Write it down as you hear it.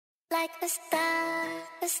like a star,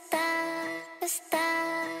 a star, a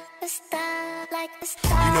star, a star, like a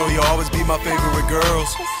star. You know you'll always be my favorite girls.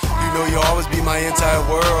 You know you'll always be my entire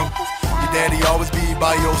world. Your daddy always be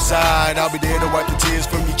by your side. I'll be there to wipe the tears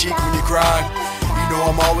from your cheek when you cry. You know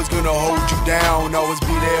I'm always gonna hold you down, always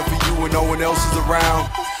be there for you when no one else is around.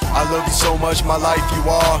 I love you so much, my life you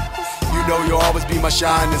are. You know you'll always be my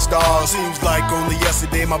shining star. Seems like only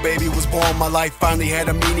yesterday my baby was born. My life finally had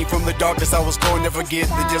a meaning from the darkness I was torn. Never forget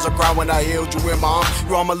the tears I cried when I held you in my arms.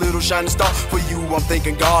 You are my little shining star. For you I'm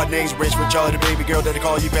thanking God. Name's Rich for Charlie, the baby girl that I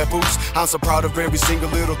call you Papoose. I'm so proud of every single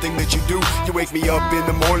little thing that you do. You wake me up in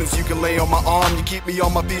the mornings, you can lay on my arm. You keep me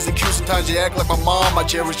on my P's and Q's. Sometimes you act like my mom. I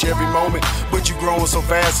cherish every moment, but you growing so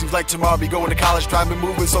fast. Seems like tomorrow be going to college, time be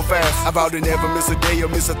moving so fast. I vow to never miss a day or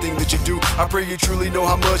miss a thing that you do. I pray you truly know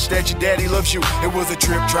how much that your daddy loves you. It was a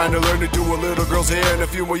trip trying to learn to do a little girl's hair. In a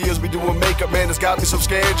few more years we doing makeup, man, it's got me so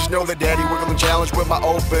scared. Just know that daddy working the challenge with my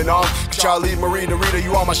open arms. Charlie, Marina, Rita,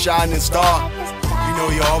 you are my shining star. You know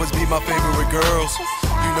you'll always be my favorite girls.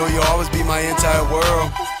 You know you'll always be my entire world.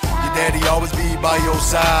 Your daddy always be by your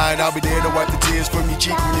side. I'll be there to wipe the tears from your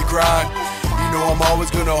cheek when you cry. You know I'm always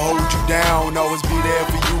gonna hold you down, always be there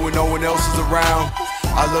for you when no one else is around.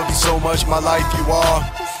 I love you so much, my life you are.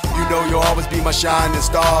 You know you'll always be my shining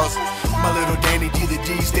stars. My little Danny D, the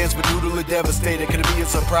D stands for Doodle and Devastator. Could it be a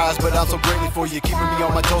surprise, but I'm so grateful for you, keeping me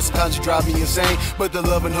on my toes. Sometimes you drive me insane, but the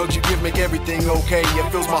love and hugs you give make everything okay.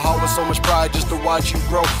 It fills my heart with so much pride just to watch you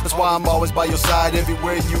grow. That's why I'm always by your side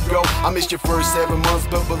everywhere you go. I missed your first 7 months,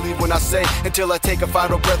 but believe when I say, until I take a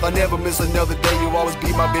final breath, I never miss another day. You'll always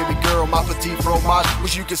be my baby girl, my petite fromage.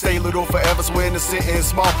 Wish you could stay little forever, so innocent and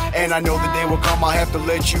small. And I know the day will come, I'll have to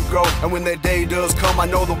let you go. And when that day does come, I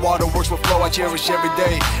know the waterworks will flow. I cherish every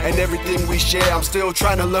day and everything we share. I'm still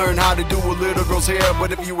trying to learn how to do a little girl's hair,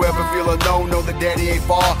 but if you ever feel alone, know that daddy ain't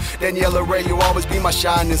far. Daniela Ray, you'll always be my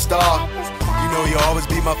shining star. You know you'll always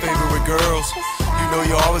be my favorite girls. You know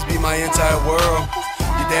you'll always be my entire world.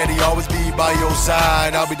 Your daddy always be by your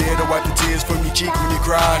side. I'll be there to wipe the tears from your cheek when you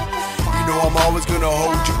cry. You know I'm always gonna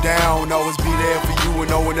hold you down, always be there for you when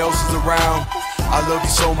no one else is around. I love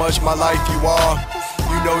you so much, my life you are.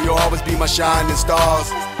 You know you'll always be my shining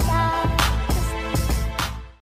stars.